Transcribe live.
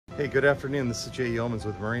Hey, good afternoon. This is Jay Youmans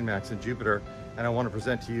with MarineMax in Jupiter, and I want to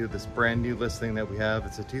present to you this brand new listing that we have.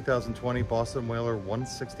 It's a 2020 Boston Whaler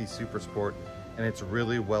 160 Super Sport, and it's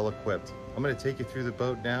really well equipped. I'm going to take you through the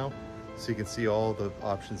boat now so you can see all the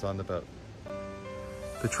options on the boat.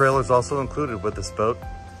 The trailer is also included with this boat.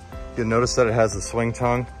 You'll notice that it has a swing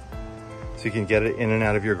tongue, so you can get it in and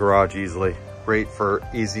out of your garage easily. Great for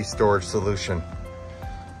easy storage solution.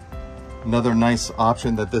 Another nice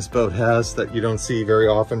option that this boat has that you don't see very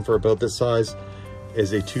often for a boat this size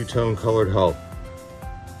is a two-tone colored hull.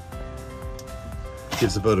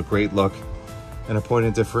 Gives the boat a great look and a point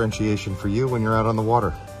of differentiation for you when you're out on the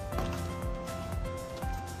water.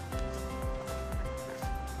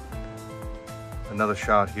 Another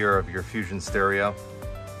shot here of your Fusion stereo.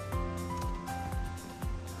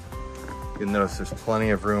 You'll notice there's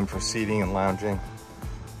plenty of room for seating and lounging.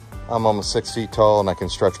 I'm almost 6 feet tall and I can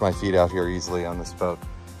stretch my feet out here easily on this boat.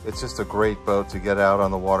 It's just a great boat to get out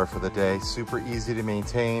on the water for the day. Super easy to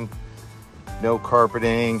maintain, no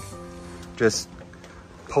carpeting. Just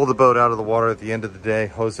pull the boat out of the water at the end of the day,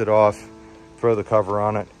 hose it off, throw the cover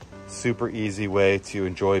on it. Super easy way to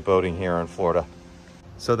enjoy boating here in Florida.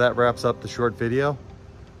 So that wraps up the short video.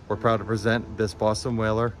 We're proud to present this Boston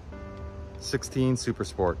Whaler 16 Super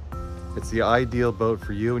Sport. It's the ideal boat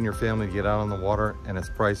for you and your family to get out on the water, and it's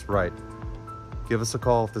priced right. Give us a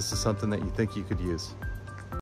call if this is something that you think you could use.